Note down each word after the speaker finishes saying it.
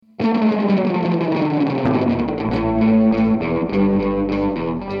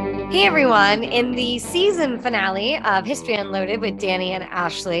Hey everyone, in the season finale of History Unloaded with Danny and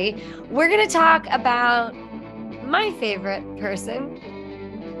Ashley, we're going to talk about my favorite person.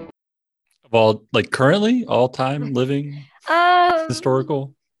 Of all, like, currently all time living Um,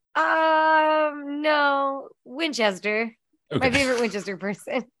 historical. no, Winchester. My Okay. favorite Winchester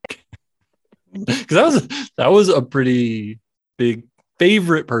person. Because that was a pretty big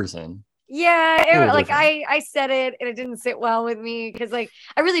favorite person. Yeah, A little like different. I said it and it didn't sit well with me because like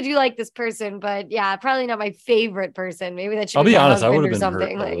I really do like this person, but yeah, probably not my favorite person. Maybe that should I'll be be my honest, I would husband have or been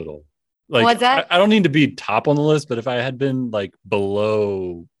hurt something. a Like, little. what's Like I, that? I don't need to be top on the list, but if I had been like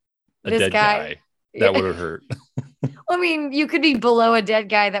below a This dead guy. guy, that Yeah. would have hurt. I mean, you could be below a dead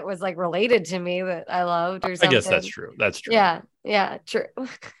guy that was like related to me that I loved or I guess that's something. true. That's true. Yeah, yeah, true.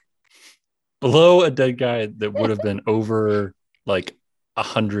 Below a dead guy that would have been over like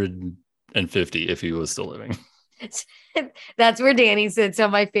 150 if he was still living. That's where Danny sits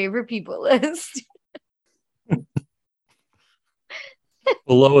on my favorite people list.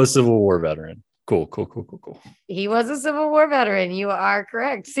 Below a Civil War veteran. Cool, cool, cool, cool, cool. He was a Civil War veteran. You are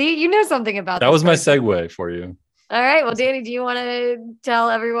correct. See, you know something about That this was my person. segue for you. All right. Well, Danny, do you want to tell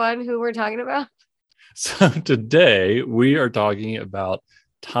everyone who we're talking about? So today we are talking about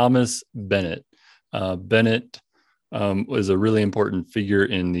Thomas Bennett. Bennett was a really important figure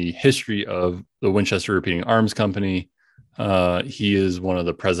in the history of the Winchester Repeating Arms Company. He is one of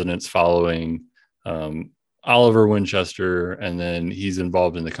the presidents following Oliver Winchester, and then he's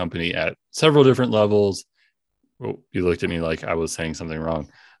involved in the company at several different levels. Oh, you looked at me like I was saying something wrong.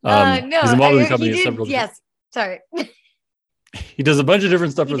 He's No, involved in the he company at did. several different. Yes. Sorry. He does a bunch of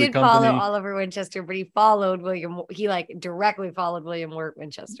different stuff He for the did follow company. Oliver Winchester, but he followed William. He like directly followed William Wirt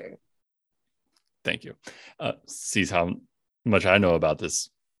Winchester. Thank you. Sees how much I know about this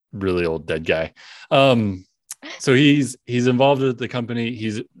really old dead guy. So he's involved with the company.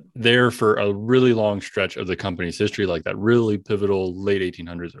 He's there for a really long stretch of the company's history, like that really pivotal late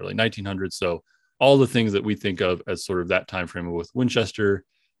 1800s, early 1900s. So all the things that we think of as sort of that time frame with Winchester,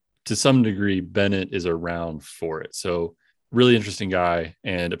 to some degree, Bennett is around for it. So really interesting guy,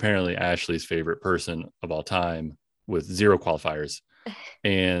 and apparently Ashley's favorite person of all time with zero qualifiers.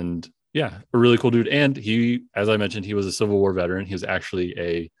 And yeah, a really cool dude. And he, as I mentioned, he was a Civil War veteran. He was actually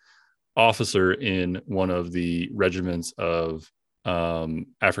a officer in one of the regiments of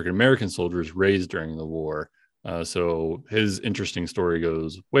African American soldiers raised during the war. So his interesting story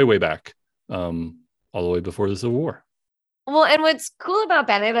goes way, way back, all the way before the Civil War. Well, and what's cool about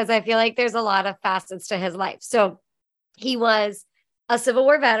Bennett is I feel like there's a lot of facets to his life. So he was a Civil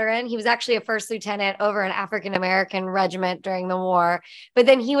War veteran. He was actually a first lieutenant over an African American regiment during the war. But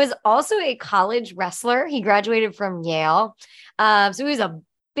then he was also a college wrestler. He graduated from Yale. So he was a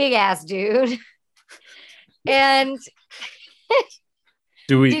big ass dude. And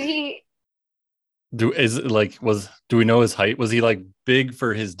Do did we he? do is it like was do we know his height? Was he like big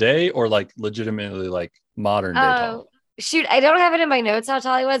for his day or like legitimately like modern day Uh, tall? Shoot, I don't have it in my notes how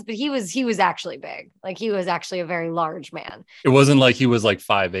tall he was, but he was actually big. Like he was actually a very large man. It wasn't like he was like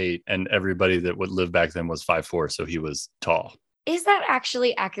 5'8" and everybody that would live back then was 5'4", so he was tall. Is that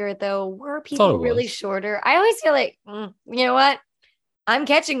actually accurate though? Were I thought people it really was. shorter? I always feel like, you know what? I'm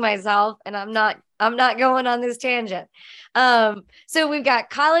catching myself and I'm not going on this tangent. So we've got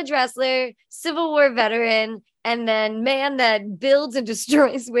college wrestler, Civil War veteran, and then man that builds and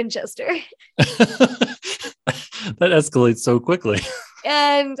destroys Winchester. That escalates so quickly.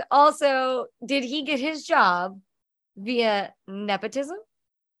 And also, did he get his job via nepotism?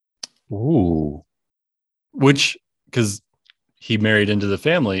 Ooh. Which, because he married into the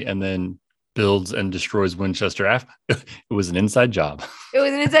family and then builds and destroys Winchester. It was an inside job. It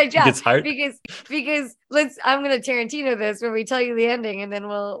was an inside He job gets hired. because I'm gonna Tarantino this when we tell you the ending and then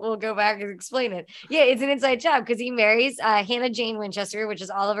we'll go back and explain it. Yeah, it's an inside job because he marries Hannah Jane Winchester, which is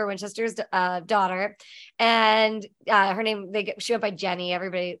Oliver Winchester's daughter, and her name she went by Jenny.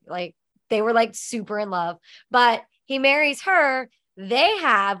 Everybody like they were like super in love, but he marries her. They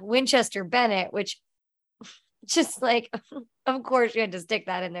have Winchester Bennett, which just like of course you had to stick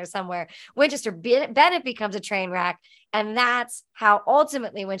that in there somewhere. Winchester Bennett becomes a train wreck, and that's how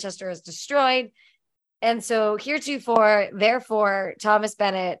ultimately Winchester is destroyed. And so heretofore, therefore, Thomas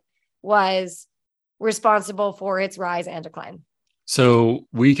Bennett was responsible for its rise and decline. So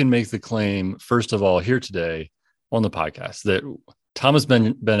we can make the claim, first of all, here today on the podcast, that Thomas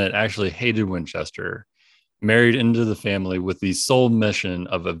Bennett actually hated Winchester, married into the family with the sole mission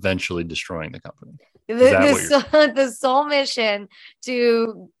of eventually destroying the company. Is that what you're saying? The sole mission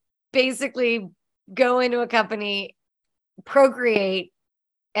to basically go into a company, procreate,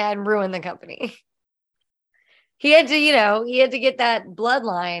 and ruin the company. He had to get that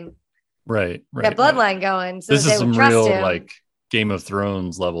bloodline Right. Got bloodline going, so this they is would some trust real him. like Game of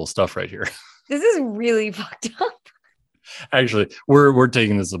Thrones level stuff right here. This is really fucked up. Actually, we're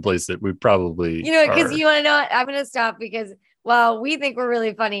taking this a place that we probably because you want to know what? I'm going to stop because while we think we're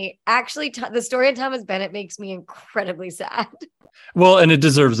really funny, actually the story of Thomas Bennett makes me incredibly sad. Well, and it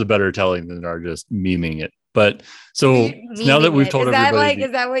deserves a better telling than our just memeing it. But so now that we've told everybody,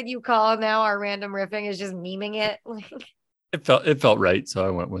 is that what you call now our random riffing is just memeing it? it felt right, so I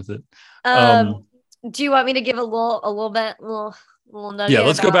went with it. Do you want me to give a little nugget? Yeah,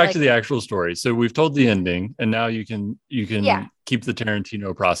 let's go back to the actual story. So we've told the ending, and now you can keep the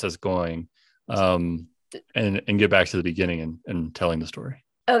Tarantino process going, and get back to the beginning and telling the story.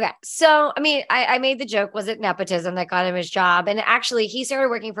 Okay. So, I mean, I made the joke, was it nepotism that got him his job? And actually, he started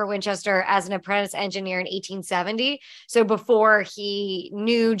working for Winchester as an apprentice engineer in 1870. So before he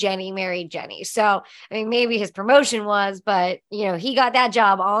knew Jenny, married Jenny. So, I mean, maybe his promotion was, but, he got that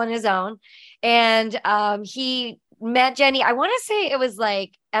job all on his own. And he met Jenny. I want to say it was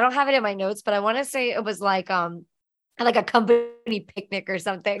like, I don't have it in my notes, but I want to say it was like a company picnic or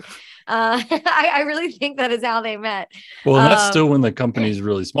something. I really think that is how they met. Well, and that's still when the company is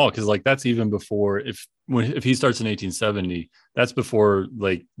really small, because like that's even before if he starts in 1870, that's before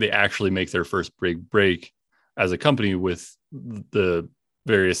like they actually make their first big break as a company with the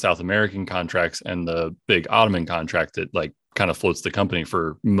various South American contracts and the big Ottoman contract that like kind of floats the company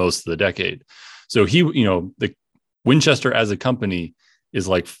for most of the decade. So the Winchester as a company is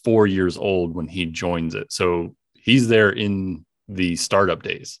like 4 years old when he joins it. So he's there in the startup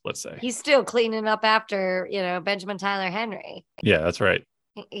days, let's say. He's still cleaning up after, Benjamin Tyler Henry. Yeah, that's right.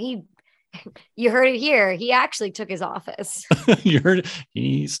 You heard it here. He actually took his office. You heard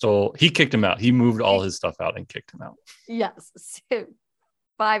he kicked him out. He moved all his stuff out and kicked him out. Yes. So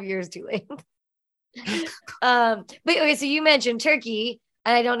 5 years too late. But okay, so you mentioned Turkey.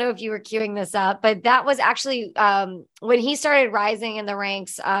 And I don't know if you were queuing this up, but that was actually when he started rising in the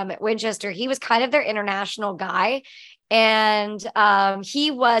ranks at Winchester, he was kind of their international guy. And he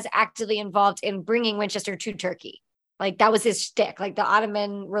was actively involved in bringing Winchester to Turkey. Like that was his shtick. Like the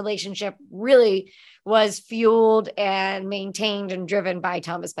Ottoman relationship really was fueled and maintained and driven by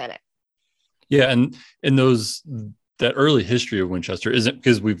Thomas Bennett. Yeah. And in that early history of Winchester isn't,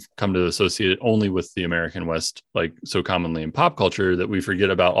 because we've come to associate it only with the American West, like so commonly in pop culture, that we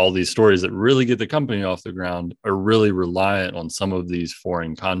forget about all these stories that really get the company off the ground are really reliant on some of these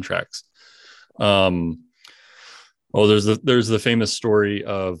foreign contracts. There's the famous story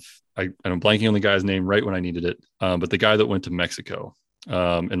of, I'm blanking on the guy's name right when I needed it. But the guy that went to Mexico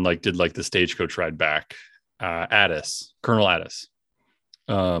and like did like the stagecoach ride back, Colonel Addis.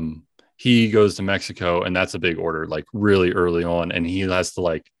 He goes to Mexico, and that's a big order, like really early on. And he has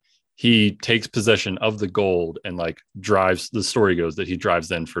to he takes possession of the gold and like drives, the story goes that he drives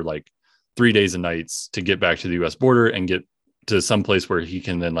then for like 3 days and nights to get back to the US border and get to some place where he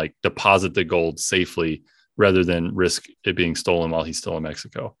can then like deposit the gold safely rather than risk it being stolen while he's still in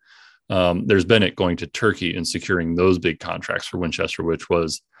Mexico. There's Bennett going to Turkey and securing those big contracts for Winchester, which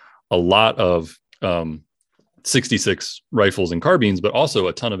was a lot of 66 rifles and carbines, but also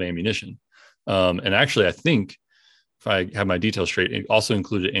a ton of ammunition. And actually, I think if I have my details straight, it also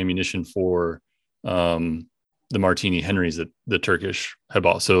included ammunition for the Martini Henrys that the Turkish had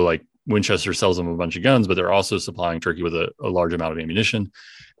bought. So like Winchester sells them a bunch of guns, but they're also supplying Turkey with a large amount of ammunition.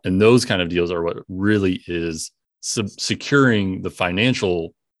 And those kind of deals are what really is securing the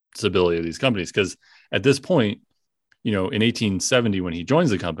financial stability of these companies. Because at this point, in 1870, when he joins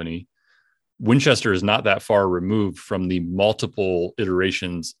the company, Winchester is not that far removed from the multiple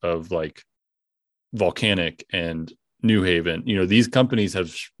iterations of like Volcanic and New Haven. These companies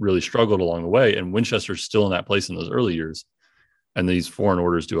have really struggled along the way, and Winchester's still in that place in those early years. And these foreign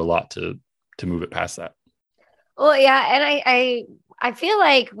orders do a lot to move it past that. Well, yeah. And I feel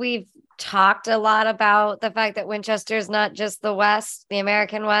like we've talked a lot about the fact that Winchester is not just the West, the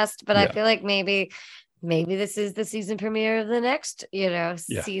American West, but yeah. I feel like maybe this is the season premiere of the next,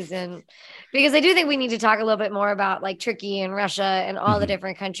 season, because I do think we need to talk a little bit more about like Turkey and Russia and all the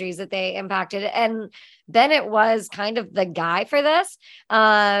different countries that they impacted. And Bennett was kind of the guy for this.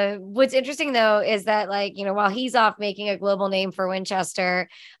 What's interesting though, is that like, while he's off making a global name for Winchester,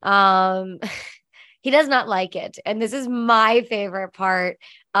 he does not like it. And this is my favorite part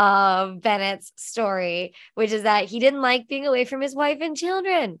of Bennett's story, which is that he didn't like being away from his wife and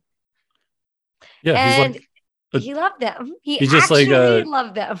children. Yeah, and he loved them. He's just actually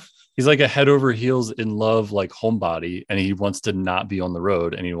loved them. He's like a head over heels in love, like homebody, and he wants to not be on the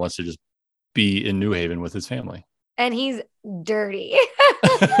road, and he wants to just be in New Haven with his family. And he's dirty.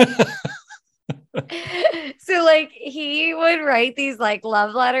 So like he would write these like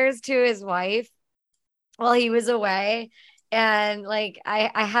love letters to his wife while he was away. And like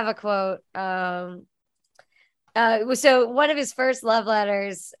I have a quote. So one of his first love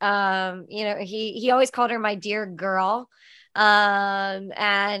letters, he always called her my dear girl.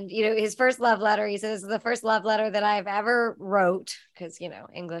 And his first love letter, he says, this is the first love letter that I've ever wrote, because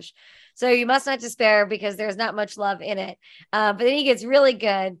English. So you must not despair because there's not much love in it. But then he gets really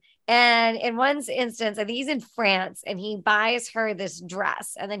good. And in one instance, I think he's in France, and he buys her this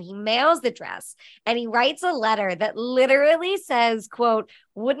dress, and then he mails the dress, and he writes a letter that literally says, quote,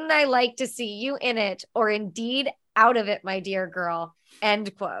 "Wouldn't I like to see you in it, or indeed out of it, my dear girl,"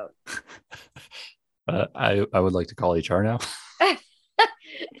 end quote. I would like to call HR now.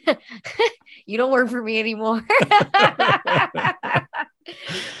 You don't work for me anymore. But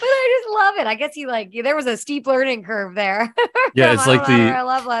I just love it. I guess there was a steep learning curve there. Yeah, it's like a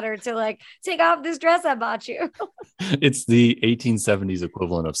love letter to like, take off this dress I bought you. It's the 1870s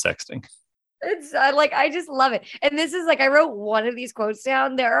equivalent of sexting. It's I just love it. And this is I wrote one of these quotes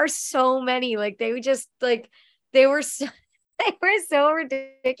down. There are so many. They would just they were so they were so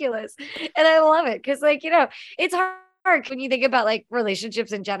ridiculous. And I love it because it's hard when you think about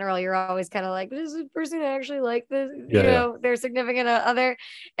relationships in general. You're always kind of does this person actually like this, their significant other?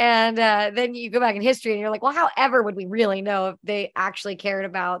 And then you go back in history and you're like, well, however would we really know if they actually cared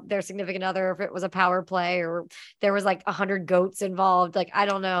about their significant other, if it was a power play or there was 100 goats involved? I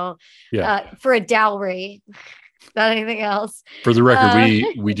don't know. For a dowry, not anything else. For the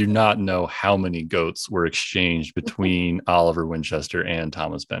record, we do not know how many goats were exchanged between Oliver Winchester and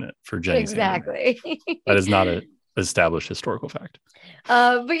Thomas Bennett for Jenny. Exactly. That is not a established historical fact.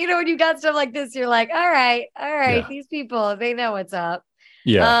 But when you got stuff like this, you're like, all right, these people, they know what's up.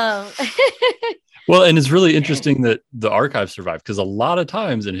 Yeah. Well, and it's really interesting that the archive survived, because a lot of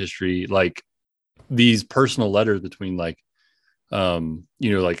times in history, these personal letters between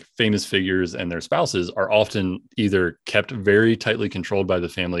famous figures and their spouses are often either kept very tightly controlled by the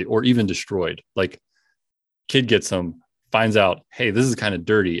family or even destroyed. Kid gets them, finds out, hey, this is kind of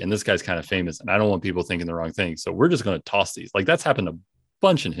dirty and this guy's kind of famous and I don't want people thinking the wrong thing, so we're just going to toss these. That's happened a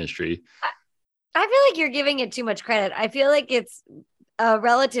bunch in history. I feel like you're giving it too much credit. I feel like it's a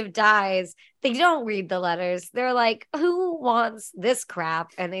relative dies, they don't read the letters. They're like, who wants this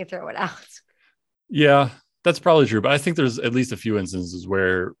crap? And they throw it out. Yeah, that's probably true. But I think there's at least a few instances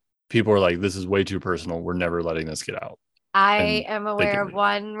where people are like, this is way too personal, we're never letting this get out. I am aware of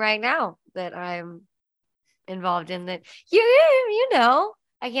one right now that I'm involved in, that you know,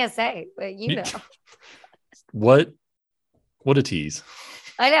 I can't say, but what a tease.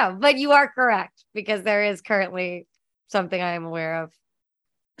 I know, but you are correct, because there is currently something I am aware of.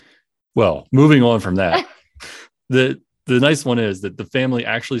 Well, moving on from that, the nice one is that the family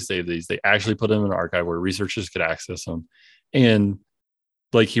actually saved these. They actually put them in an archive where researchers could access them, and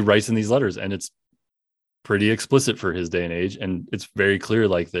he writes in these letters, and it's pretty explicit for his day and age, and it's very clear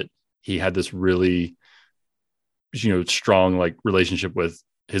that he had this really strong relationship with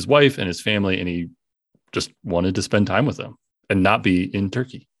his wife and his family, and he just wanted to spend time with them and not be in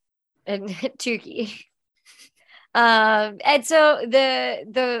Turkey. And and so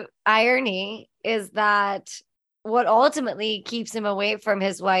the irony is that what ultimately keeps him away from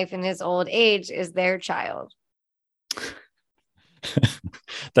his wife in his old age is their child.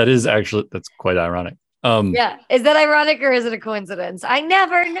 That's quite ironic. Yeah. Is that ironic or is it a coincidence? I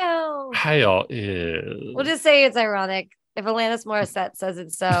never know. We'll just say it's ironic. If Alanis Morissette says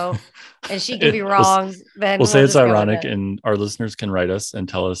it's so, and she can be wrong, then we'll say it's ironic, and our listeners can write us and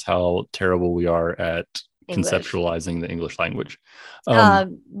tell us how terrible we are at conceptualizing the English language. But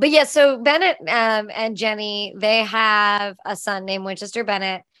yeah, so Bennett and Jenny, they have a son named Winchester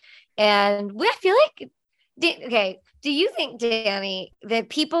Bennett, and I feel like, do you think, Danny, that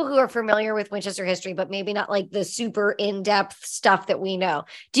people who are familiar with Winchester history, but maybe not the super in-depth stuff that we know,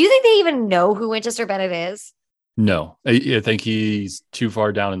 do you think they even know who Winchester Bennett is? No, I think he's too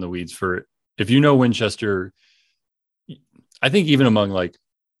far down in the weeds for, if you know Winchester. I think even among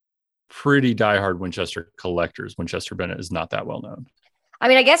pretty diehard Winchester collectors, Winchester Bennett is not that well known. I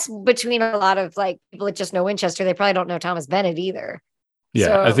mean, I guess between a lot of people that just know Winchester, they probably don't know Thomas Bennett either. Yeah,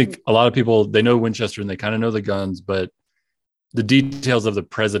 so, I think a lot of people, they know Winchester and they kind of know the guns, but the details of the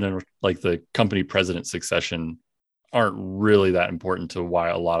president, the company president succession, aren't really that important to why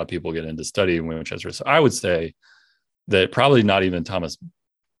a lot of people get into studying Winchester. So I would say that probably not even Thomas.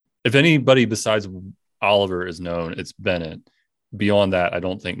 If anybody besides Oliver is known, it's Bennett. Beyond that, I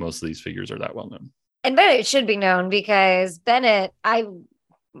don't think most of these figures are that well known. And Bennett should be known because Bennett,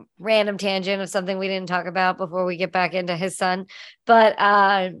 random tangent of something we didn't talk about before we get back into his son. But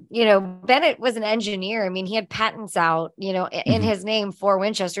Bennett was an engineer. I mean, he had patents out, in his name for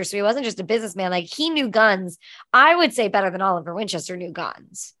Winchester. So he wasn't just a businessman. Like, he knew guns, I would say, better than Oliver Winchester knew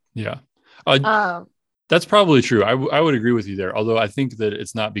guns. Yeah. That's probably true. I would agree with you there. Although I think that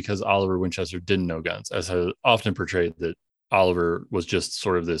it's not because Oliver Winchester didn't know guns, as I often portrayed, that Oliver was just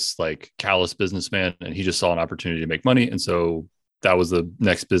sort of this like callous businessman and he just saw an opportunity to make money. And so that was the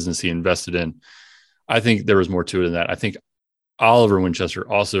next business he invested in. I think there was more to it than that. I think Oliver Winchester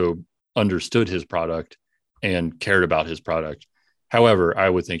also understood his product and cared about his product. However, I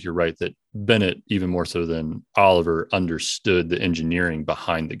would think you're right that Bennett, even more so than Oliver, understood the engineering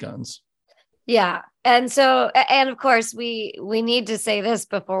behind the guns. Yeah. And so, and of course, we need to say this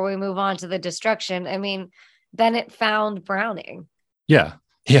before we move on to the destruction. I mean, Bennett found Browning. Yeah.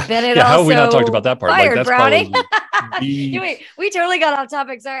 Yeah. Bennett how have we not talked about that part? Fired that's Browning. The... Wait, we totally got off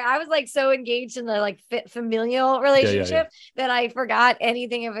topic. Sorry. I was like so engaged in the like familial relationship that I forgot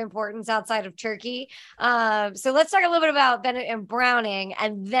anything of importance outside of Turkey. So let's talk a little bit about Bennett and Browning,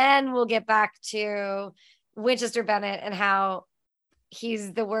 and then we'll get back to Winchester Bennett and how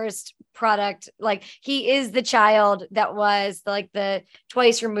he's the worst product. Like, he is the child that was like the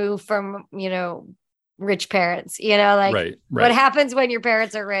twice removed from, rich parents, right. What happens when your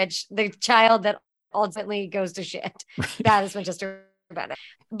parents are rich, the child that ultimately goes to shit. That is Winchester Bennett.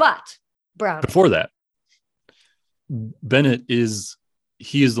 But Brown, before that, Bennett is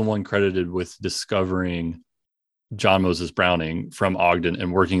the one credited with discovering John Moses Browning from Ogden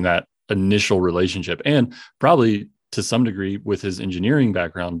and working that initial relationship, and probably to some degree with his engineering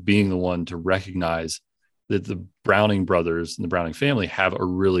background, being the one to recognize that the Browning brothers and the Browning family have a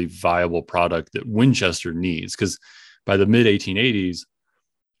really viable product that Winchester needs. Because by the mid 1880s,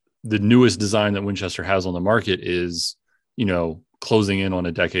 the newest design that Winchester has on the market is, closing in on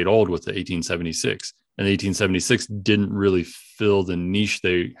a decade old with the 1876. And the 1876 didn't really fill the niche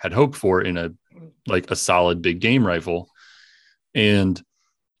they had hoped for in a solid big game rifle. And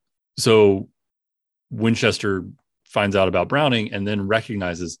so Winchester finds out about Browning and then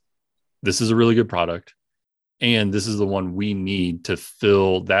recognizes this is a really good product. And this is the one we need to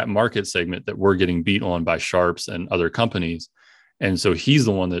fill that market segment that we're getting beat on by Sharps and other companies. And so he's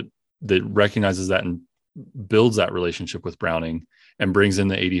the one that recognizes that and builds that relationship with Browning and brings in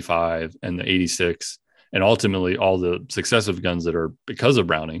the 85 and the 86 and ultimately all the successive guns that are because of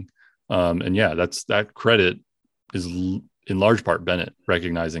Browning. That credit is in large part Bennett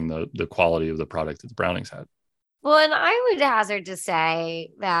recognizing the quality of the product that the Brownings had. Well, and I would hazard to say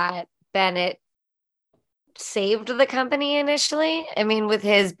that Bennett saved the company initially. I mean, with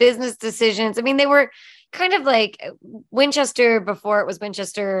his business decisions, I mean, they were kind of like Winchester before it was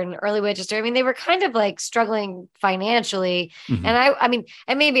Winchester and early Winchester. I mean, they were kind of like struggling financially. Mm-hmm. And I mean,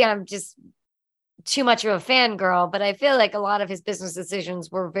 and maybe I'm just too much of a fangirl, but I feel like a lot of his business decisions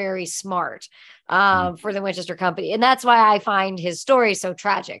were very smart for the Winchester company. And that's why I find his story so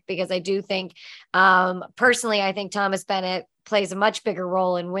tragic, because I do think, personally, I think Thomas Bennett plays a much bigger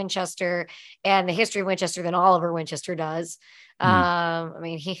role in Winchester and the history of Winchester than Oliver Winchester does. I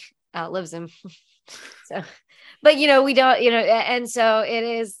mean, he outlives him. So, but we don't, and so it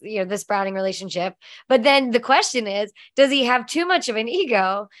is, this Browning relationship. But then the question is, does he have too much of an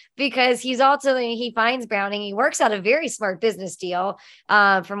ego? Because he finds Browning, he works out a very smart business deal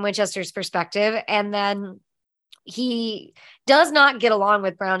from Winchester's perspective. And then he does not get along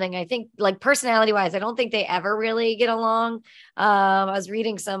with Browning. I think, like, personality wise, I don't think they ever really get along. I was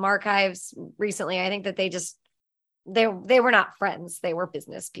reading some archives recently. I think that they were not friends. They were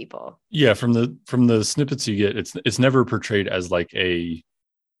business people. Yeah. From the snippets you get, it's never portrayed as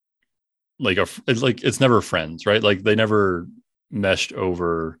it's never friends, right? Like, they never meshed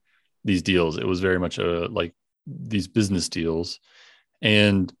over these deals. It was very much like these business deals.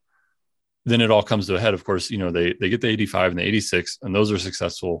 And then it all comes to a head. Of course, they get the 85 and the 86, and those are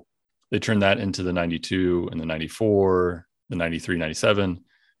successful. They turn that into the 92 and the 94, the 93, 97.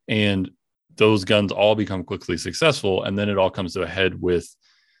 And those guns all become quickly successful. And then it all comes to a head with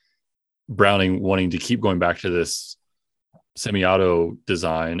Browning wanting to keep going back to this semi-auto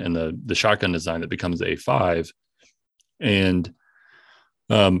design and the shotgun design that becomes the A5. And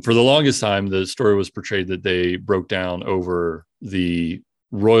for the longest time, the story was portrayed that they broke down over the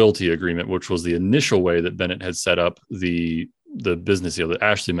royalty agreement, which was the initial way that Bennett had set up the business deal that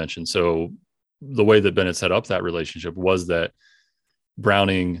Ashley mentioned. So the way that Bennett set up that relationship was that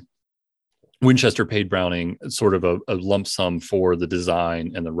Winchester paid Browning sort of a lump sum for the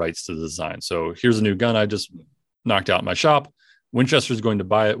design and the rights to the design. So here's a new gun I just knocked out in my shop. Winchester's going to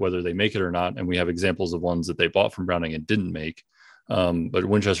buy it, whether they make it or not. And we have examples of ones that they bought from Browning and didn't make. But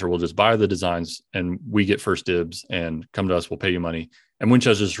Winchester will just buy the designs and we get first dibs and come to us, we'll pay you money. And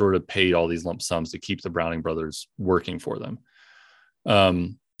Winchester sort of paid all these lump sums to keep the Browning brothers working for them.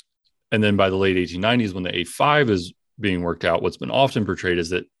 And then by the late 1890s, when the A5 is being worked out, what's been often portrayed is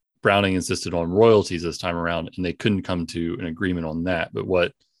that Browning insisted on royalties this time around, and they couldn't come to an agreement on that. But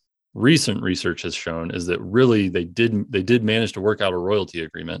what recent research has shown is that really they did manage to work out a royalty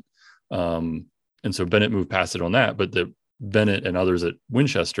agreement. And so Bennett moved past it on that, but the Bennett and others at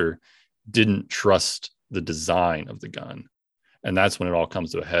Winchester didn't trust the design of the gun. And that's when it all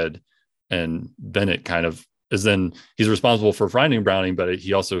comes to a head. And Bennett kind of he's responsible for finding Browning, but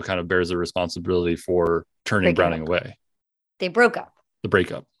he also kind of bears the responsibility for turning Browning away. They broke up. The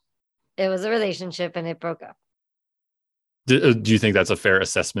breakup. It was a relationship and it broke up. Do you think that's a fair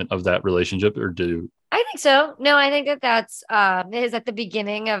assessment of that relationship, or I think so. No, I think that's is at the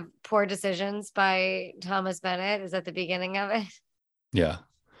beginning of poor decisions by Thomas Bennett. Is at the beginning of it. Yeah.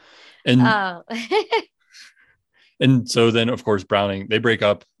 And and so then of course they break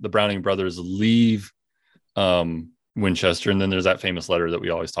up, the Browning brothers leave Winchester, and then there's that famous letter that we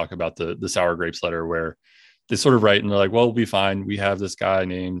always talk about, the Sour Grapes letter, where they sort of write and they're like, well, we'll be fine. We have this guy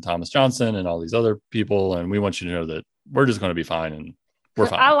named Thomas Johnson and all these other people, and we want you to know that we're just going to be fine, and we're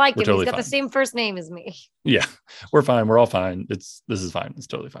fine. I like him. Totally He's got the same first name as me. Yeah, we're fine. We're all fine. This is fine. It's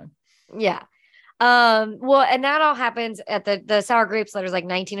totally fine. Yeah. Well, and that all happens at the Sour Grapes letters, like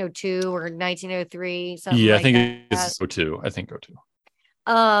 1902 or 1903. Something yeah, like I think it's 02. I think 02.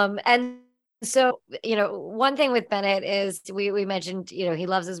 And so, one thing with Bennett is we mentioned, he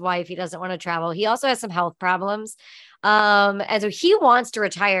loves his wife. He doesn't want to travel. He also has some health problems. And so he wants to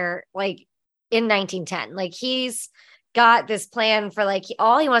retire like in 1910. Like he's got this plan for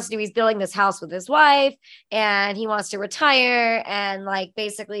all he wants to do. He's building this house with his wife, and he wants to retire and like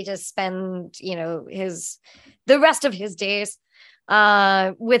basically just spend, the rest of his days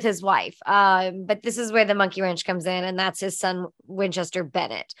with his wife. But this is where the monkey wrench comes in, and that's his son, Winchester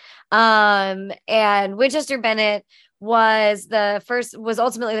Bennett. And Winchester Bennett was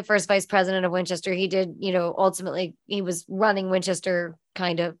ultimately the first vice president of Winchester. He did, ultimately he was running Winchester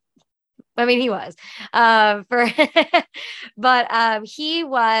kind of. I mean, he was, but he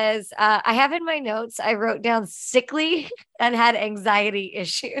was, I have in my notes, I wrote down sickly and had anxiety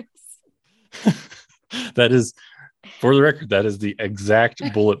issues. That is, for the record, that is the exact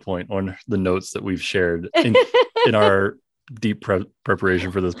bullet point on the notes that we've shared in our deep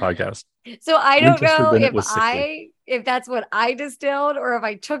preparation for this podcast. So I don't know if that's what I distilled or if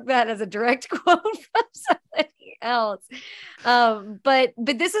I took that as a direct quote from somebody else. But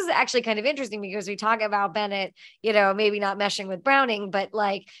this is actually kind of interesting because we talk about Bennett, maybe not meshing with Browning, but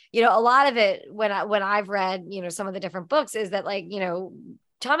a lot of it when I've read, some of the different books is that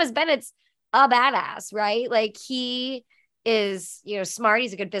Thomas Bennett's a badass, right? Like he is, smart.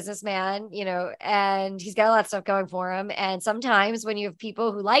 He's a good businessman, and he's got a lot of stuff going for him. And sometimes when you have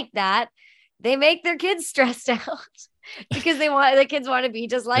people who like that, they make their kids stressed out because the kids want to be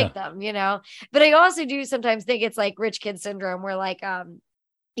just like them, but I also do sometimes think it's like rich kid syndrome where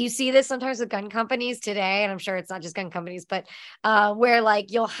you see this sometimes with gun companies today. And I'm sure it's not just gun companies, but where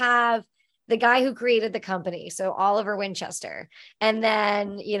you'll have the guy who created the company. So Oliver Winchester, and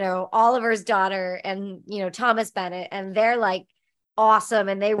then, Oliver's daughter and, Thomas Bennett, and they're awesome.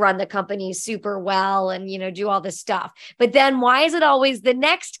 And they run the company super well and, do all this stuff. But then why is it always the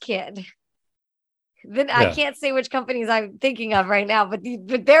next kid? Then I can't say which companies I'm thinking of right now, but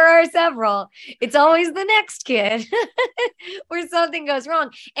there are several. It's always the next kid where something goes wrong.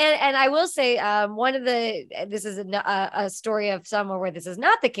 And I will say this is a story of somewhere where this is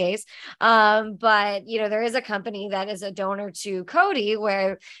not the case. But there is a company that is a donor to Cody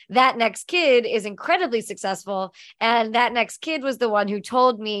where that next kid is incredibly successful. And that next kid was the one who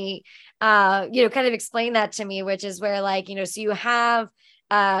told me, kind of explained that to me, which is where so you have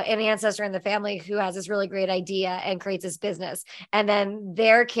an ancestor in the family who has this really great idea and creates this business. And then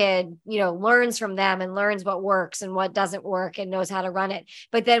their kid, learns from them and learns what works and what doesn't work and knows how to run it.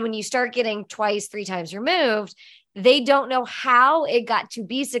 But then when you start getting 2-3 times removed, they don't know how it got to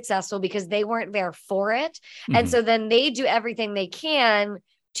be successful because they weren't there for it. Mm-hmm. And so then they do everything they can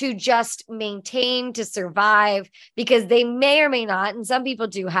to just maintain, to survive, because they may or may not. And some people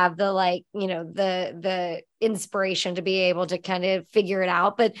do have the the inspiration to be able to kind of figure it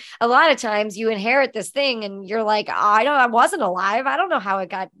out. But a lot of times you inherit this thing and you're like, I wasn't alive. I don't know how it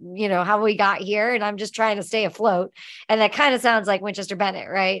got, how we got here. And I'm just trying to stay afloat. And that kind of sounds like Winchester Bennett,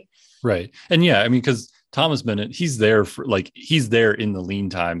 right? Right. And yeah, I mean, because Thomas Bennett, he's there in the lean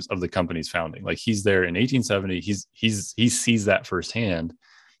times of the company's founding. He's there in 1870. He sees that firsthand.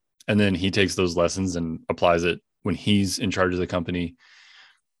 And then he takes those lessons and applies it when he's in charge of the company.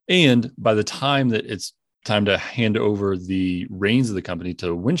 And by the time that it's time to hand over the reins of the company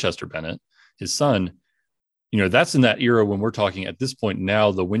to Winchester Bennett, his son, that's in that era when we're talking at this point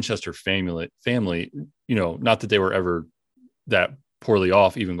now, the Winchester family, not that they were ever that poorly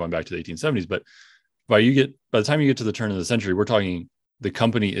off, even going back to the 1870s, but by the time you get to the turn of the century, we're talking the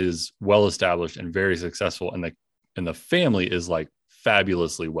company is well established and very successful, and the family is like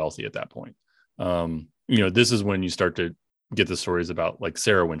fabulously wealthy at that point. This is when you start to get the stories about like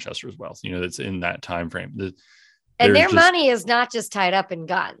Sarah Winchester's wealth. That's in that time frame. And their money is not just tied up in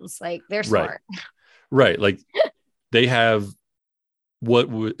guns. Like they're smart. Right. Like they have what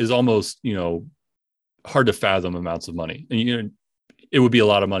is almost, hard to fathom amounts of money. And, it would be a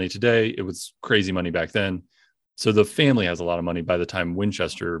lot of money today. It was crazy money back then. So the family has a lot of money by the time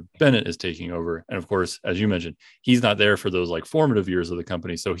Winchester Bennett is taking over. And of course, as you mentioned, he's not there for those like formative years of the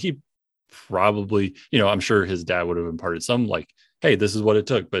company. So he probably, I'm sure his dad would have imparted some like, hey, this is what it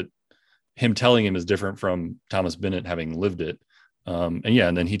took. But him telling him is different from Thomas Bennett having lived it.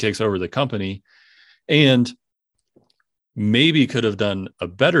 And then he takes over the company and maybe could have done a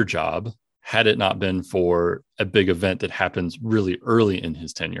better job had it not been for a big event that happens really early in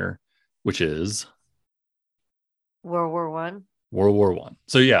his tenure, which is World War One. World War One.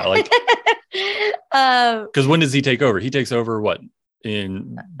 So yeah, like because when does he take over? He takes over what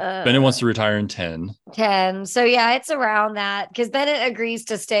Bennett wants to retire in 10. So yeah, it's around that because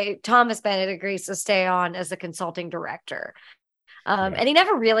Thomas Bennett agrees to stay on as a consulting director. And he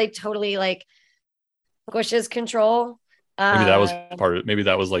never really totally like pushes control. Maybe that was part of it. Maybe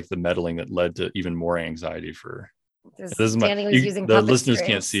that was like the meddling that led to even more anxiety for the listeners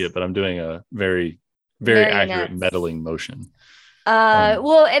can't see it, but I'm doing a very, very accurate meddling motion.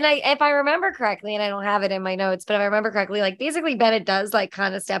 Well, and if I remember correctly, and I don't have it in my notes, but if I remember correctly, like basically Bennett does like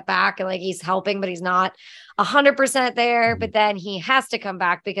kind of step back and like he's helping, but he's not 100% there. But then he has to come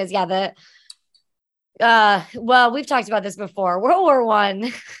back because we've talked about this before. World War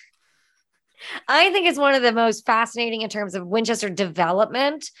One. I think it's one of the most fascinating in terms of Winchester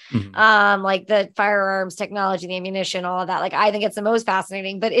development, like the firearms technology, the ammunition, all of that. Like, I think it's the most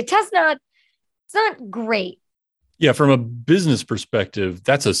fascinating, but it's not great. Yeah. From a business perspective,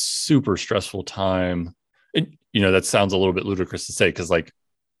 that's a super stressful time. That sounds a little bit ludicrous to say because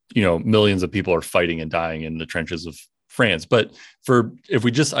millions of people are fighting and dying in the trenches of France. But if we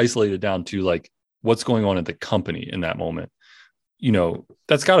just isolate it down to like what's going on at the company in that moment,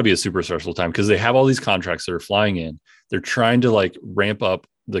 that's got to be a super stressful time because they have all these contracts that are flying in. They're trying to like ramp up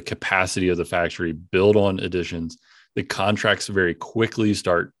the capacity of the factory, build on additions. The contracts very quickly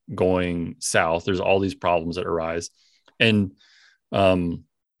start going south. There's all these problems that arise. And, you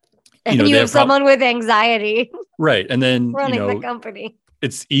have someone with anxiety. Right. And then, running the company.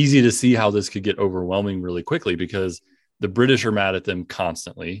 It's easy to see how this could get overwhelming really quickly because the British are mad at them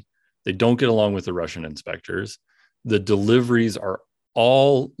constantly. They don't get along with the Russian inspectors. The deliveries are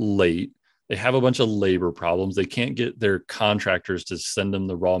all late. They have a bunch of labor problems. They can't get their contractors to send them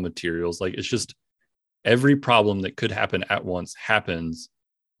the raw materials. Like it's just every problem that could happen at once happens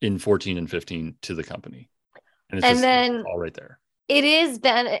in 14 and 15 to the company. And it's all right there. It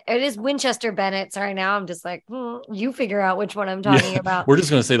is Winchester Bennett. Sorry, now I'm just like, you figure out which one I'm talking about. We're just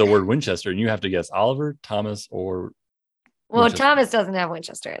going to say the word Winchester and you have to guess Oliver, Thomas, or Winchester. Thomas doesn't have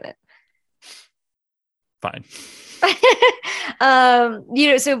Winchester in it. Fine.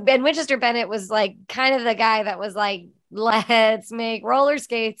 So Ben Winchester Bennett was like kind of the guy that was like, let's make roller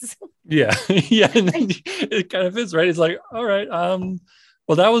skates. Yeah. Yeah. And then it kind of fits, right? It's like, all right.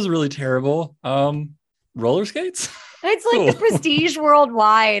 Well, that was really terrible. Roller skates. It's like the Prestige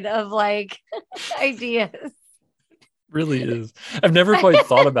worldwide of like ideas. Really is. I've never quite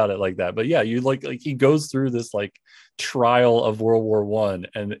thought about it like that, but yeah, you like he goes through this like trial of World War One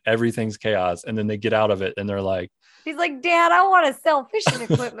and everything's chaos, and then they get out of it and they're like, he's like, Dad, I want to sell fishing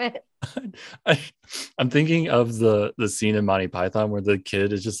equipment. I'm thinking of the scene in Monty Python where the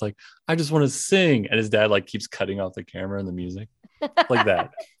kid is just like, I just want to sing, and his dad like keeps cutting off the camera and the music like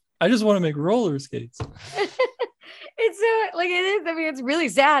that. I just want to make roller skates. It's so like it is. I mean, it's really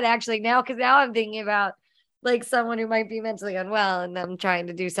sad actually now because now I'm thinking about like someone who might be mentally unwell and them trying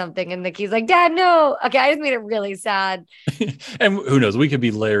to do something, and the kid's like, Dad, no. Okay, I just made it really sad. And who knows? We could be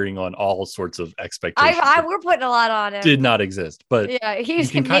layering on all sorts of expectations. We're putting a lot on it. Did not exist, but yeah,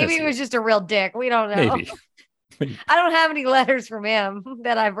 maybe it was just a real dick. We don't know. Maybe. I don't have any letters from him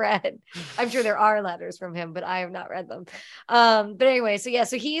that I've read. I'm sure there are letters from him, but I have not read them. But anyway,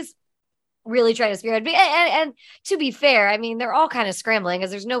 so he's really trying to spearhead. And to be fair, I mean, they're all kind of scrambling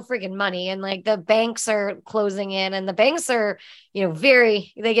because there's no freaking money, and like the banks are closing in, and the banks are, they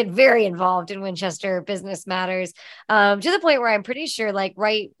get very involved in Winchester business matters, to the point where I'm pretty sure, like,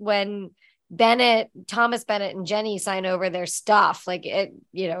 right when Thomas Bennett and Jenny sign over their stuff, like it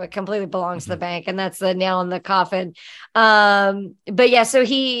completely belongs to the bank, and that's the nail in the coffin. But yeah, so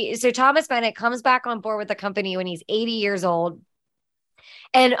Thomas Bennett comes back on board with the company when he's 80 years old.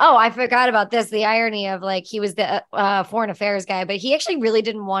 And I forgot about this, the irony of, like, he was the foreign affairs guy, but he actually really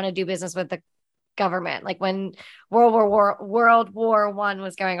didn't want to do business with the government. Like when World War One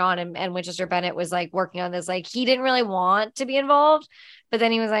was going on, and Winchester Bennett was like working on this, like he didn't really want to be involved, but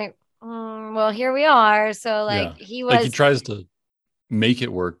then he was like, well, here we are. So like he tries to make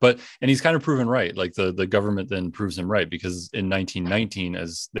it work, and he's kind of proven right. Like the government then proves him right, because in 1919,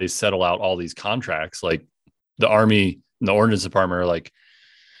 as they settle out all these contracts, like the Army and the Ordnance Department are like,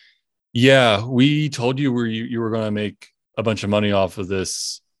 yeah, we told you you were going to make a bunch of money off of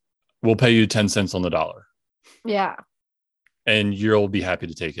this. We'll pay you 10 cents on the dollar. Yeah. And you'll be happy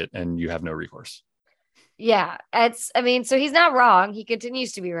to take it, and you have no recourse. Yeah, so he's not wrong. He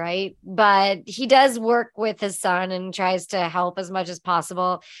continues to be right, but he does work with his son and tries to help as much as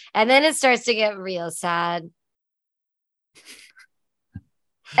possible. And then it starts to get real sad.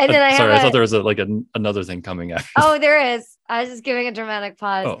 And then I thought there was another thing coming after. Oh, there is. I was just giving a dramatic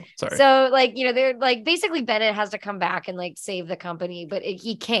pause. Oh, sorry. So they're like, basically Bennett has to come back and like save the company, but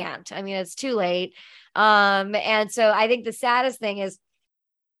he can't. I mean, it's too late. And so I think the saddest thing is,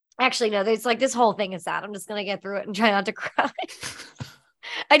 actually, no, there's like, this whole thing is sad. I'm just going to get through it and try not to cry.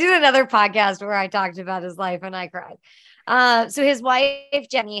 I did another podcast where I talked about his life and I cried. So his wife,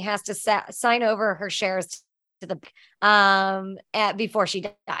 Jenny, has to sign over her shares to the before she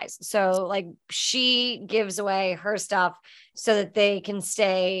dies. So like she gives away her stuff so that they can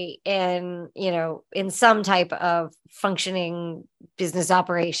stay in some type of functioning business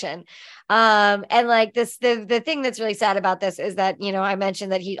operation. And like the thing that's really sad about this is that, I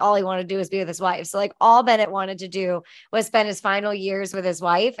mentioned that all he wanted to do was be with his wife. So like all Bennett wanted to do was spend his final years with his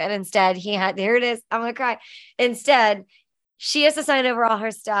wife. And instead here it is. I'm going to cry. Instead, she has to sign over all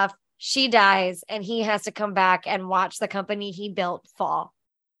her stuff. She dies, and he has to come back and watch the company he built fall.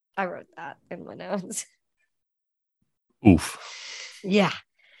 I wrote that in my notes. Oof. Yeah.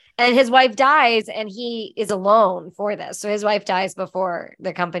 And his wife dies, and he is alone for this. So his wife dies before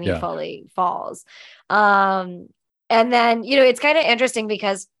the company fully falls. And then, it's kind of interesting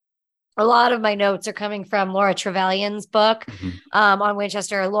because a lot of my notes are coming from Laura Trevelyan's book on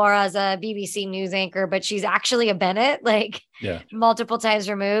Winchester. Laura's a BBC news anchor, but she's actually a Bennett, multiple times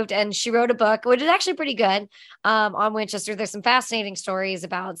removed. And she wrote a book, which is actually pretty good, on Winchester. There's some fascinating stories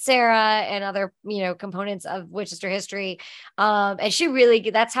about Sarah and other, components of Winchester history. And she really,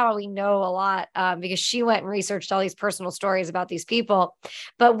 that's how we know a lot, because she went and researched all these personal stories about these people.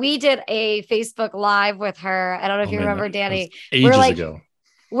 But we did a Facebook Live with her. I don't know if you remember, Danny. Ages ago.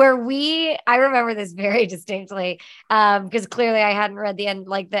 Where I remember this very distinctly, because clearly I hadn't read the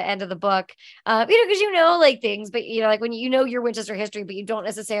end of the book, because things, but like when your Winchester history, but you don't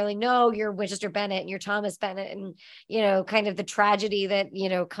necessarily know your Winchester Bennett and your Thomas Bennett and, kind of the tragedy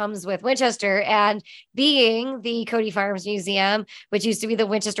that, comes with Winchester, and being the Cody Farms Museum, which used to be the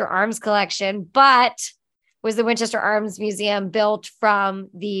Winchester Arms Collection, but was the Winchester Arms Museum built from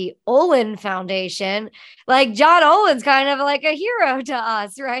the Olin Foundation. Like John Olin's kind of like a hero to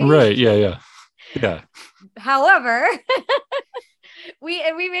us, right? Right. Yeah. However, we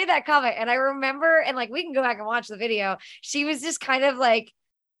made that comment, and I remember, and like we can go back and watch the video. She was just kind of like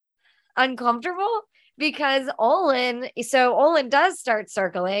uncomfortable because Olin does start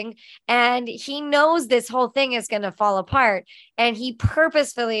circling, and he knows this whole thing is going to fall apart, and he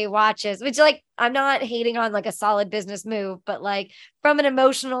purposefully watches, which, like, I'm not hating on like a solid business move, but like from an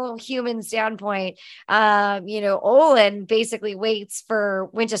emotional human standpoint, Olin basically waits for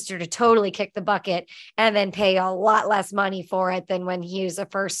Winchester to totally kick the bucket and then pay a lot less money for it than when he was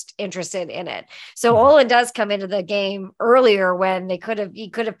first interested in it. So Olin does come into the game earlier when he could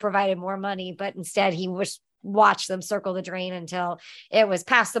have provided more money, but instead he watched them circle the drain until it was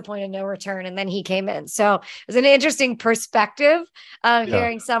past the point of no return, and then he came in. So it was an interesting perspective of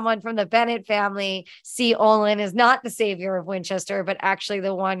hearing someone from the Bennett family see Olin as not the savior of Winchester, but actually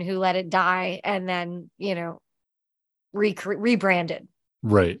the one who let it die and then rebranded.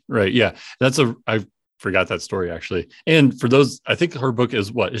 Right. Yeah, I forgot that story actually. And for those, I think her book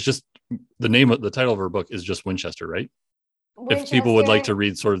is it's just the title of her book is just Winchester, right? Winchester. If people would like to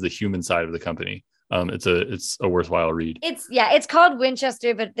read sort of the human side of the company. It's a worthwhile read. It's called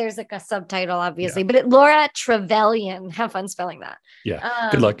Winchester, but there's like a subtitle, obviously. But Laura Trevelyan. Have fun spelling that. Yeah.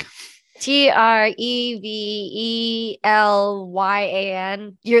 Good luck. Trevelyan.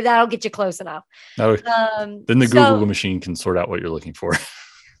 That'll get you close enough. Now, then the So Google machine can sort out what you're looking for.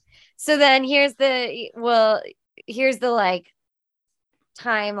 so then here's the like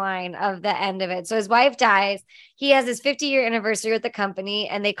timeline of the end of it. So his wife dies. He has his 50-year anniversary with the company,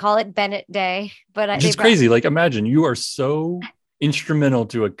 and they call it Bennett Day. But It's crazy. Like, imagine you are so instrumental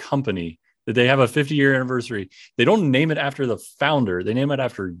to a company that they have a 50-year anniversary. They don't name it after the founder. They name it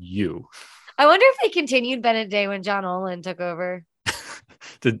after you. I wonder if they continued Bennett Day when John Olin took over.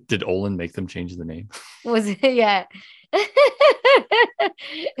 Did Olin make them change the name? Was it? Yeah.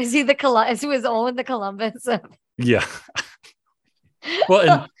 Was Olin the Columbus? Yeah. Well,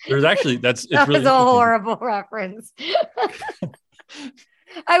 and there's actually that really was a horrible reference.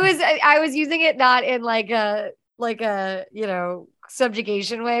 I was using it not in like a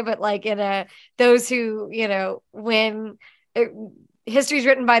subjugation way, but like in a those who win. History's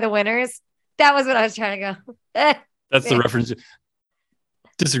written by the winners. That was what I was trying to go. That's the reference.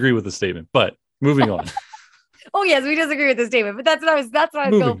 Disagree with the statement, but moving on. Oh yes, we disagree with the statement, but that's what I was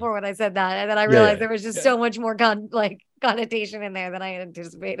going for when I said that, and then I realized there was just so much more connotation in there than I had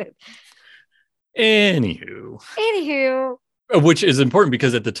anticipated. Anywho, which is important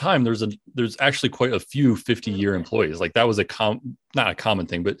because at the time there's actually quite a few 50-year employees. Like that was not a common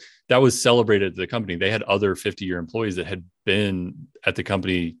thing, but that was celebrated at the company. They had other 50-year employees that had been at the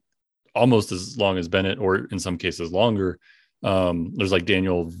company almost as long as Bennett, or in some cases longer. There's like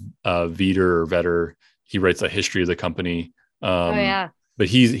Daniel Vetter. He writes a history of the company. But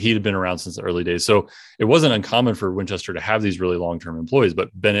he had been around since the early days. So it wasn't uncommon for Winchester to have these really long-term employees, but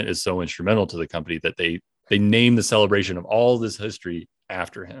Bennett is so instrumental to the company that they named the celebration of all this history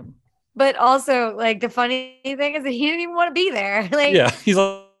after him. But also, like, the funny thing is that he didn't even want to be there. Like, yeah, he's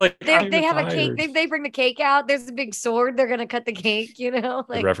like, they have a cake. They bring the cake out. There's a big sword. They're gonna cut the cake. Like,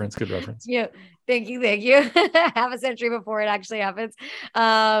 good reference. Yeah, thank you. Half a century before it actually happens,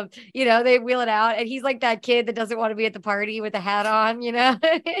 they wheel it out, and he's like that kid that doesn't want to be at the party with the hat on.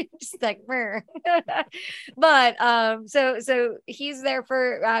 Just like, but so he's there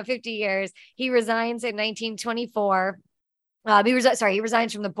for 50 years. He resigns in 1924. He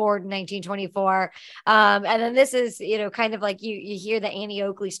resigns from the board in 1924. And then this is, kind of like you hear the Annie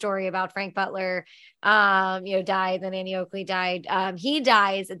Oakley story about Frank Butler, died, then Annie Oakley died. He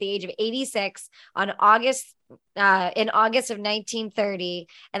dies at the age of 86 in August of 1930.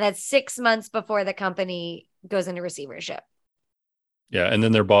 And that's 6 months before the company goes into receivership. Yeah. And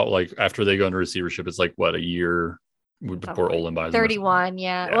then they're bought, like, after they go into receivership, it's like what, a year before Olin buys 31.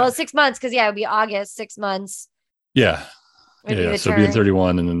 Yeah. Well, 6 months. Cause it would be August, 6 months. Yeah. Yeah, so being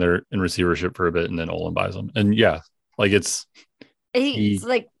 31, and then they're in receivership for a bit, and then Olin buys them. And the company. He was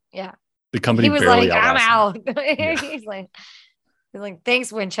like, "I'm out." Yeah. he's like,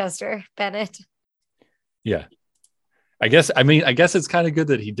 "Thanks, Winchester Bennett." Yeah, I guess it's kind of good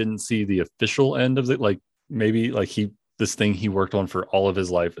that he didn't see the official end of it. Like, maybe this thing he worked on for all of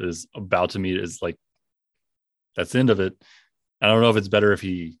his life is about to meet is like, that's the end of it. I don't know if it's better if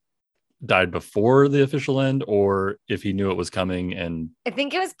he died before the official end or if he knew it was coming. And I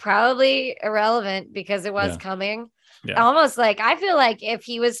think it was probably irrelevant because it was coming. Yeah. Almost like, I feel like if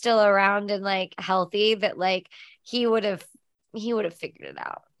he was still around and like healthy, that like he would have figured it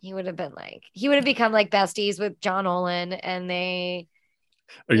out. He would have become like besties with John Olin, and they.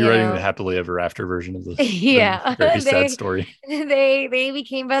 Are you writing the happily ever after version of this? Yeah. Very sad story. They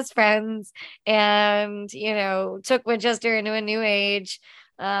became best friends and, took Winchester into a new age.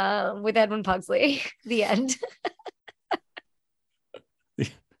 With Edwin Pugsley. The end.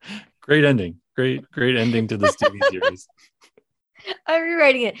 Great ending. Great ending to this TV series. I'm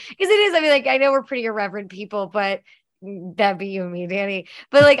rewriting it because it is. I mean, like, I know we're pretty irreverent people, but that'd be you and me, Danny.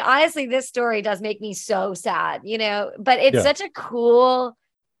 But like, honestly, this story does make me so sad, but it's such a cool,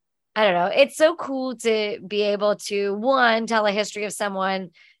 I don't know. It's so cool to be able to, one, tell a history of someone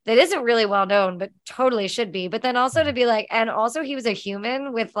that isn't really well known, but totally should be. But then also to be like, and also he was a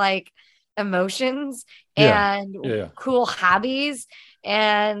human with like emotions and cool hobbies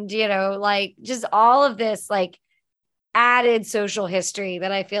and, like just all of this like added social history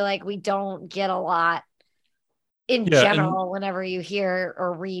that I feel like we don't get a lot in general whenever you hear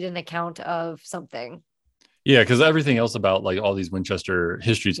or read an account of something. Yeah, because everything else about like all these Winchester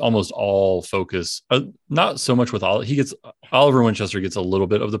histories almost all focus, not so much with Oliver Winchester gets a little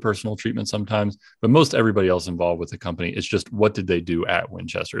bit of the personal treatment sometimes, but most everybody else involved with the company, it's just what did they do at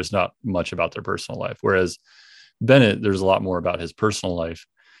Winchester? It's not much about their personal life. Whereas Bennett, there's a lot more about his personal life.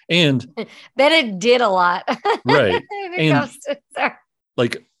 And Bennett did a lot. Right. And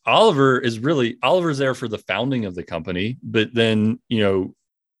like Oliver's there for the founding of the company, but then,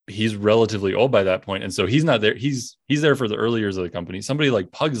 he's relatively old by that point, and so he's not there. He's there for the early years of the company. Somebody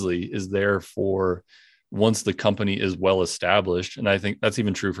like Pugsley is there for once the company is well established, and I think that's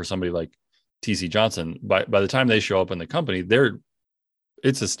even true for somebody like TC Johnson. By the time they show up in the company,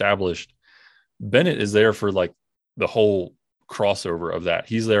 it's established. Bennett is there for like the whole crossover of that.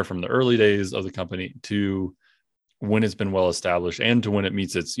 He's there from the early days of the company to when it's been well established and to when it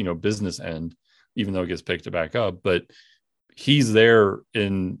meets its, business end, even though it gets picked back up. But he's there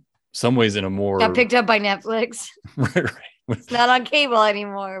in some ways in a more got picked up by Netflix. right. It's not on cable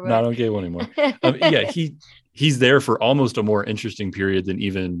anymore. But... Not on cable anymore. He's there for almost a more interesting period than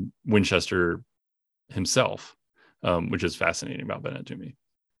even Winchester himself, which is fascinating about Bennett to me.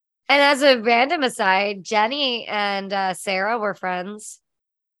 And as a random aside, Jenny and Sarah were friends.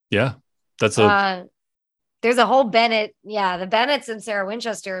 Yeah, that's there's a whole Bennett. Yeah, the Bennetts and Sarah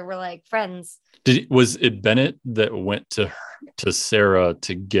Winchester were like friends. Was it Bennett that went to Sarah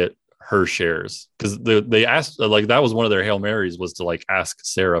to get her shares? Because they asked, like, that was one of their Hail Marys, was to like ask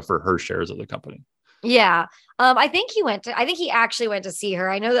Sarah for her shares of the company. Yeah. I think he actually went to see her.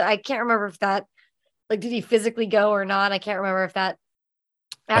 I know that I can't remember if that, like, did he physically go or not? I can't remember if that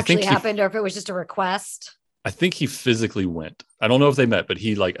actually happened or if it was just a request. I think he physically went. I don't know if they met, but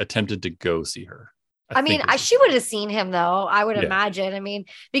he like attempted to go see her. She would have seen him though. I would imagine. I mean,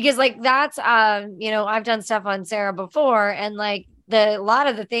 because like that's, I've done stuff on Sarah before, and like a lot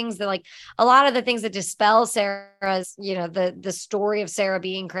of the things that dispel Sarah's, the story of Sarah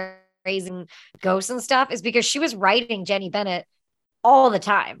being crazy and ghosts and stuff is because she was writing Jenny Bennett all the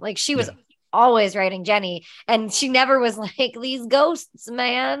time. Like she was always writing Jenny, and she never was like, these ghosts,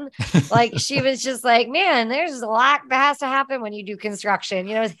 man. Like she was just like, man, there's a lot that has to happen when you do construction,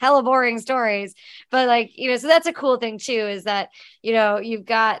 it's hella boring stories, but like, so that's a cool thing too, is that, you've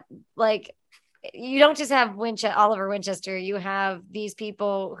got like, you don't just have Oliver Winchester, you have these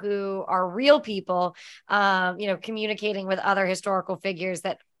people who are real people, communicating with other historical figures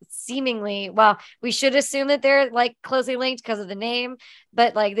that seemingly, well, we should assume that they're like closely linked because of the name,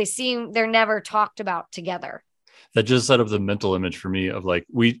 but like they're never talked about together. That just set up the mental image for me of like,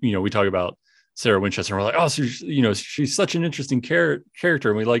 we talk about Sarah Winchester and we're like, oh, so, she's such an interesting character,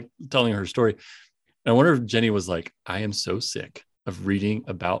 and we like telling her story. And I wonder if Jenny was like, I am so sick of reading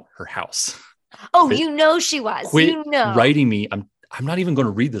about her house. Oh, she was. Quit writing me. I'm not even going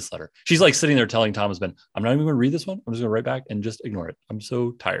to read this letter. She's like sitting there telling Thomas Ben, I'm not even going to read this one. I'm just going to write back and just ignore it. I'm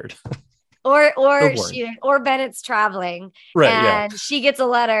so tired. Or Bennett's traveling, right? And she gets a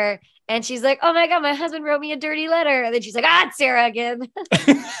letter, and she's like, "Oh my god, my husband wrote me a dirty letter." And then she's like, "It's Sarah again."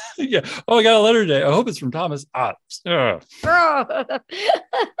 Yeah. Oh, I got a letter today. I hope it's from Thomas.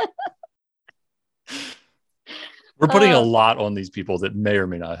 We're putting a lot on these people that may or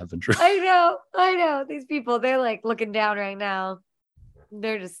may not have been true. I know. These people, they're like looking down right now.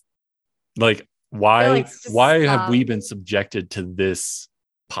 They're just like, why have we been subjected to this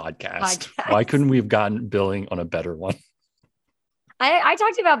podcast? Why couldn't we have gotten billing on a better one? I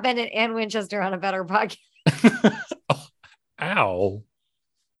talked about Bennett and Winchester on a better podcast. Ow.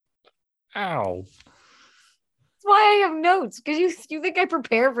 That's why I have notes, because you think I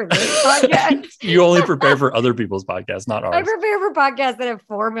prepare for this podcast. You only prepare for other people's podcasts, not ours. I prepare for podcasts that have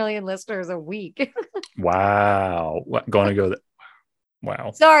 4 million listeners a week. Wow. Gonna go that.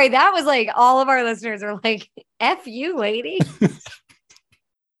 Wow. Sorry, that was like all of our listeners are like, F you, lady.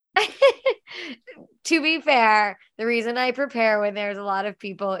 To be fair, the reason I prepare when there's a lot of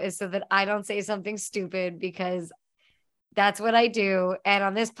people is so that I don't say something stupid, because that's what I do. And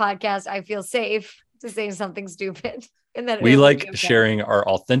on this podcast, I feel safe to say something stupid. And that we like sharing our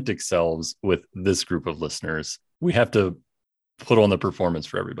authentic selves with this group of listeners. We have to put on the performance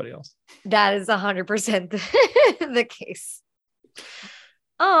for everybody else. That is 100% the case.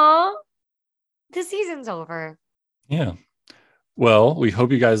 Oh, the season's over. Yeah. Well, we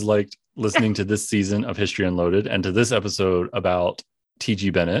hope you guys liked listening to this season of History Unloaded and to this episode about T.G.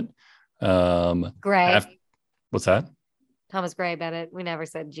 Bennett. Gray. What's that? Thomas Gray Bennett. We never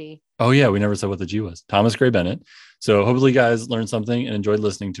said G. Oh, yeah. We never said what the G was. Thomas Gray Bennett. So hopefully you guys learned something and enjoyed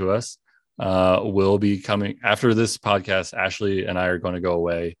listening to us. We'll be coming after this podcast. Ashley and I are going to go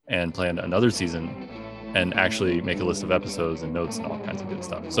away and plan another season and actually make a list of episodes and notes and all kinds of good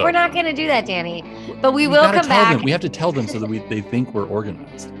stuff. So we're not going to do that, Danny, but we will come back. We have to tell them so that they think we're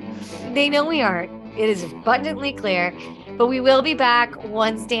organized. They know we aren't. It is abundantly clear, but we will be back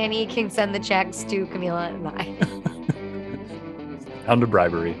once Danny can send the checks to Camila and I. Down to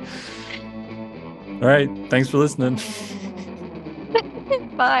bribery. All right. Thanks for listening.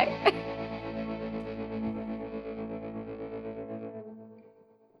 Bye.